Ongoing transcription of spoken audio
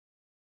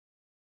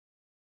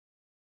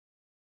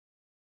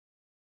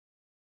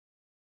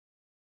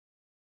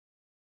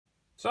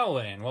Salve,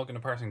 and welcome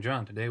to Parsing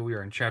John. Today we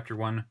are in chapter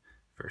 1,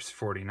 verse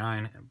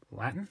 49 in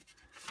Latin.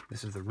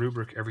 This is the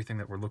rubric, everything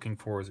that we're looking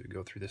for as we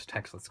go through this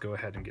text. Let's go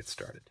ahead and get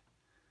started.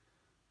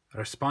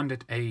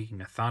 Respondit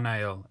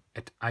Nathanael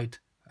et ait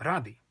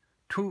Rabbi,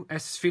 tu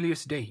es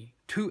filius Dei,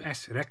 tu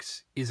es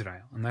rex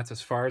Israel. And that's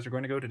as far as we're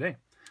going to go today.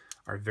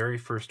 Our very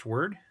first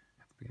word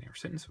at the beginning of our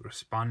sentence,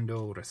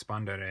 respondo,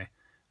 respondere,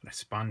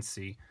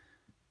 responsi,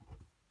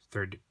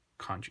 third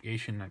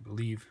conjugation, I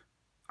believe.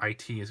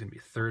 IT is going to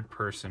be third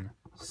person,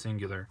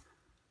 singular.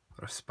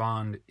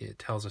 Respond, it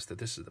tells us that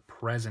this is the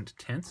present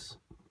tense.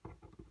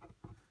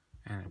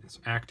 And it is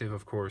active,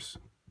 of course,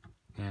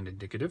 and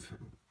indicative.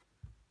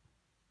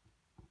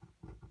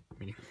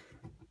 Meaning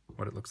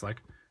what it looks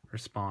like.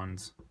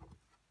 Responds.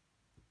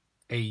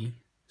 A is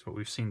what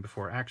we've seen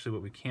before. Actually,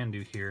 what we can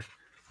do here,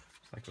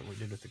 just like what we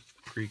did with the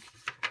Greek,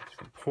 is we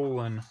can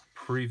pull in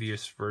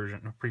previous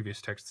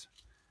texts.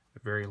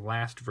 The very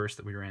last verse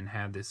that we were in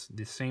had this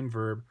same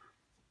verb,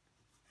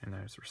 and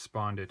there's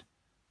responded,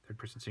 third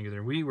person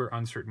singular. We were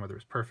uncertain whether it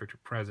was perfect or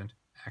present,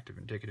 active,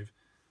 indicative.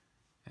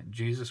 And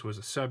Jesus was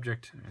a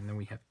subject, and then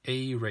we have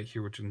a right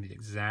here, which is in the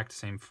exact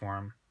same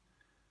form.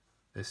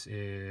 This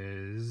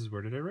is,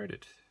 where did I write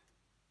it?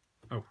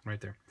 Oh,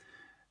 right there.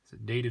 It's a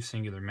dative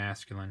singular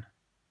masculine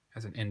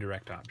as an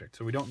indirect object.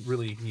 So we don't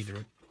really need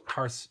to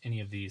parse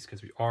any of these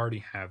because we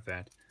already have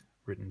that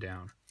written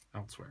down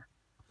elsewhere.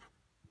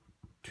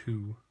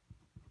 To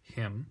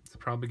him, it's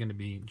probably going to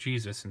be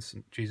Jesus, since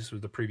Jesus was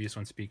the previous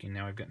one speaking.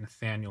 Now I've got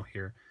Nathanael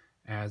here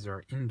as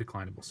our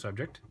indeclinable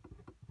subject.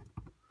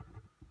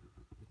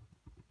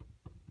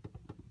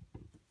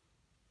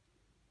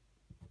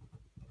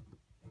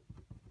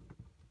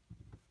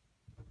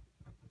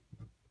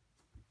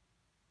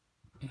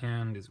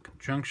 And is a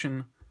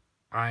conjunction.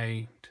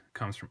 I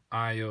comes from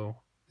io.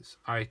 This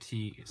it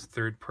is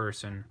third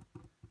person,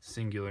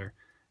 singular.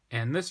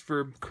 And this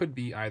verb could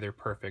be either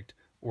perfect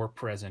or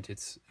present.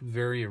 It's a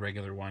very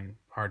irregular one,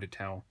 hard to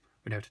tell.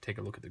 We'd have to take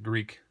a look at the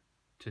Greek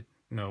to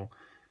know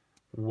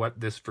what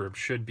this verb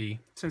should be.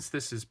 Since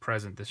this is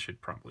present, this should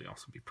probably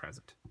also be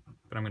present.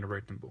 But I'm going to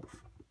write them both.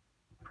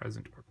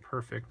 Present or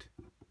perfect,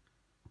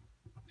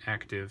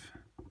 active,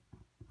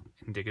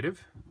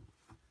 indicative.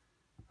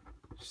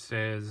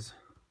 Says,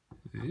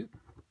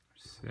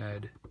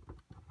 said,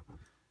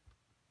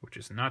 which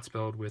is not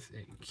spelled with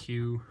a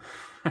Q.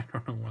 I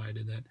don't know why I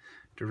did that.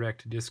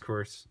 Direct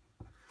discourse.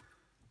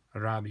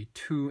 Rabbi,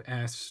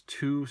 2s,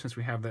 2, since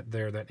we have that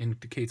there, that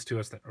indicates to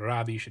us that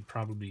Rabbi should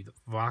probably be the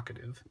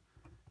vocative.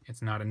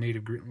 It's not a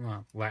native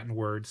Latin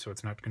word, so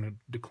it's not going to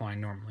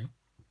decline normally.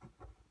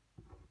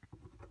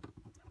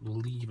 I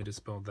believe it is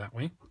spelled that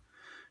way.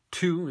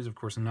 2 is, of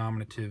course,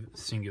 nominative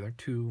singular.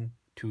 Tu,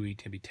 tui,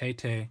 tibi,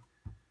 tete.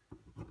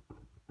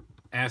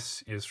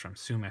 S is from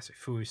sum esse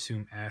fui,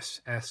 sum es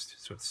est,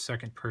 so it's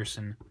second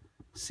person,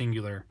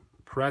 singular,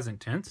 present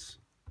tense,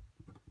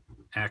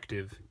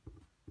 active,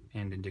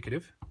 and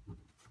indicative.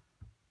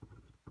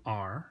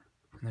 R,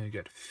 and then you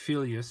got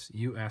filius,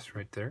 us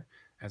right there,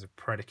 as a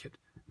predicate,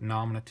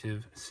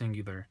 nominative,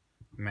 singular,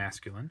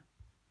 masculine.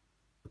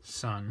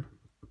 Son.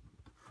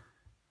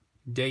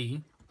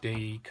 Dei,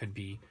 dei could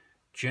be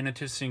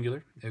genitive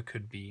singular, it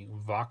could be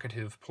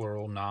vocative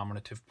plural,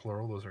 nominative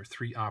plural. Those are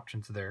three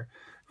options there.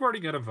 We've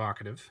already got a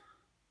vocative,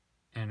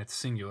 and it's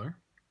singular,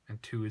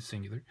 and 2 is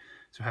singular.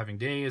 So having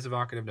dei as a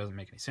vocative doesn't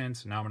make any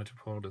sense. Nominative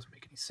plural doesn't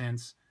make any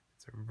sense.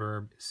 It's a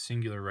verb,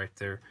 singular right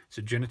there.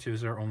 So genitive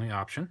is our only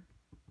option.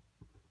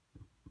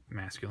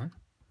 Masculine.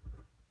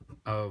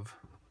 Of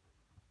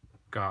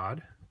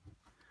God.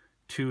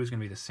 2 is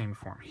going to be the same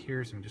form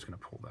here, so I'm just going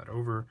to pull that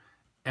over.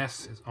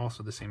 S is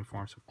also the same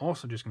form, so I'm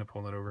also just going to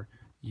pull that over.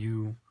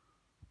 You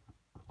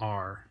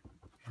are,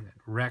 and then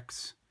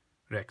rex,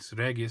 rex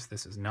regis,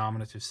 this is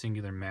nominative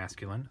singular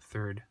masculine,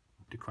 third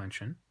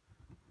declension,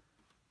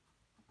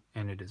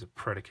 and it is a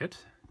predicate,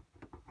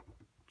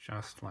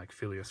 just like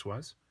filius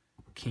was,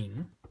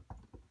 king.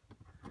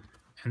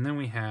 And then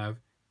we have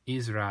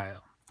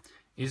Israel.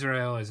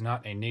 Israel is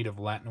not a native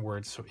Latin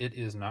word, so it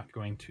is not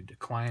going to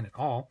decline at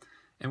all,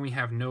 and we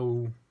have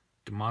no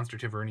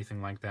demonstrative or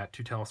anything like that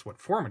to tell us what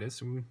form it is,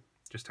 so we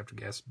just have to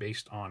guess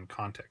based on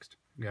context.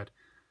 We got,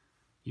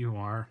 you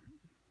are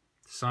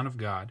son of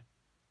God,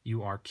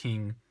 you are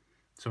king,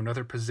 so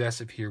another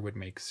possessive here would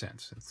make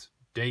sense. It's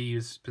Dei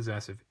is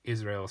possessive,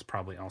 Israel is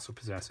probably also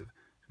possessive.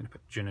 I'm going to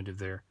put genitive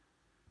there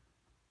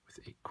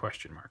with a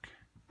question mark.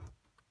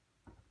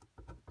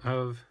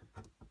 Of.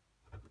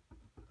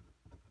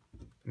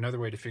 Another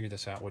way to figure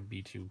this out would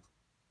be to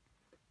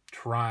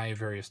try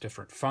various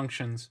different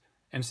functions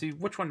and see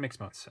which one makes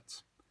most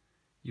sense.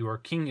 You are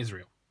King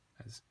Israel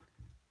as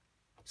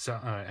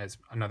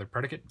another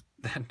predicate.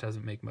 That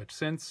doesn't make much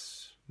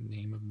sense.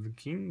 Name of the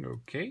king,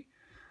 okay.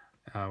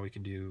 We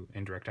can do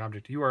indirect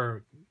object. You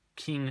are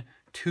king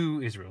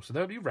to Israel. So that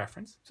would be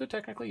reference. So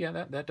technically, yeah,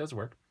 that does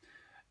work.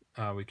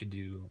 We could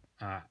do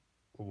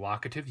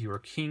locative. You are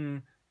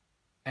king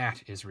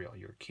at Israel.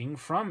 You're king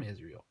from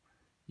Israel.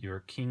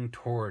 You're king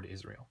toward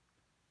Israel.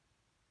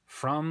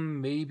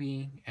 From,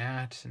 maybe.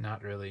 At,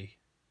 not really.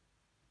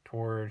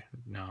 Toward,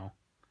 no.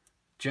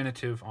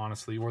 genitive,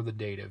 honestly, or the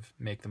dative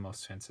make the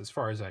most sense as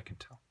far as I can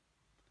tell.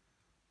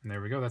 And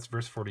there we go. That's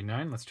verse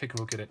 49. Let's take a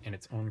look at it in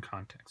its own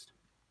context.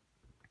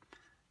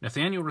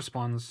 Nathanael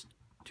responds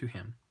to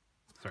him.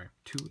 Sorry,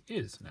 to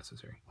is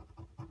necessary.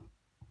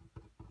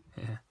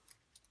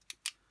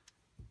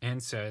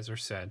 And says or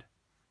said,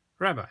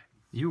 Rabbi,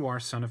 you are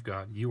Son of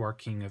God. You are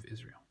King of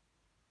Israel.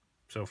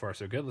 So far,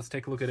 so good. Let's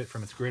take a look at it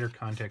from its greater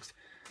context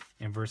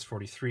in verse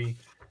 43.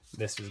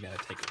 This is going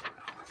to take a while.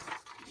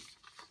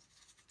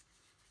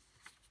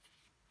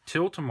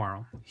 Till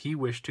tomorrow, he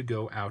wished to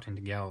go out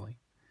into Galilee,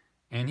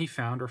 and he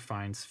found or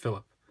finds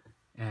Philip,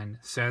 and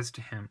says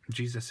to him,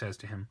 Jesus says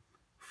to him,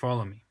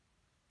 follow me.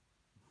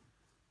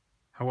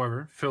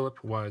 However,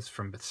 Philip was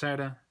from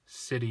Bethsaida,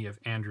 city of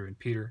Andrew and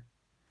Peter.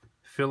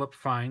 Philip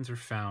finds or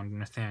found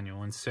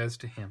Nathanael and says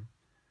to him,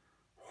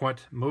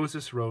 what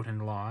Moses wrote in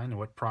law and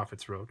what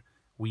prophets wrote,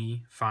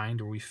 we find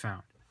or we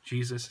found,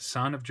 Jesus,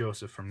 son of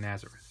Joseph from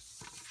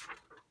Nazareth.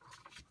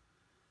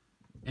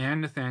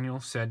 And Nathanael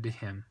said to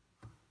him,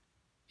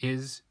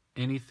 is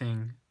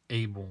anything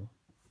able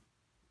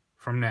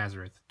from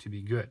Nazareth to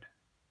be good?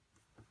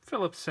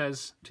 Philip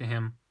says to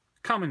him,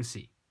 come and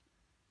see.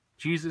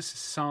 Jesus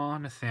saw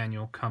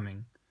Nathanael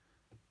coming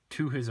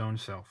to his own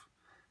self,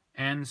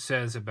 and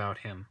says about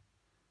him,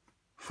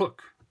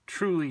 look,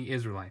 truly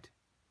Israelite,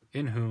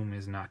 in whom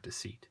is not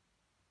deceit.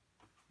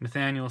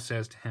 Nathanael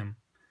says to him,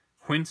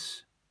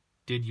 whence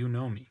did you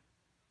know me?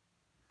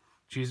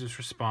 Jesus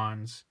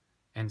responds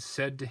and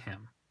said to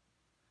him,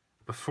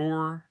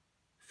 before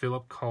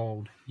Philip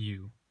called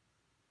you,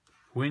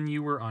 when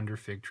you were under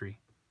fig tree,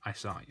 I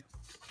saw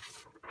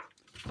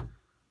you.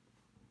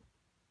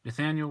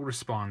 Nathanael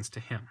responds to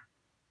him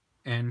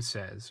and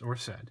says or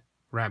said,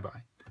 Rabbi,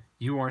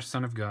 you are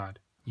Son of God,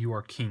 you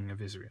are King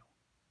of Israel.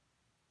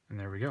 And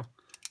there we go.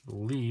 I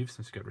believe,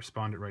 since you got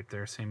responded right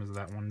there, same as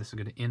that one, this is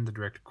going to end the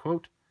direct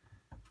quote.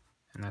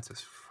 And that's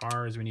as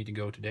far as we need to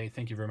go today.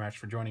 Thank you very much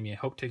for joining me. I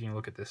hope taking a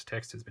look at this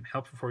text has been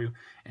helpful for you.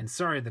 And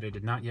sorry that I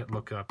did not yet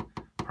look up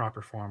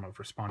proper form of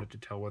responded to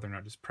tell whether or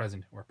not it's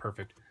present or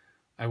perfect.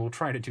 I will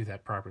try to do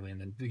that properly in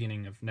the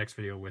beginning of next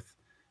video with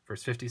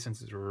verse 50,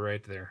 since it's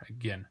right there.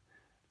 Again,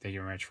 thank you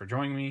very much for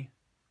joining me.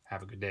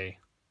 Have a good day.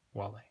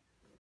 Wale.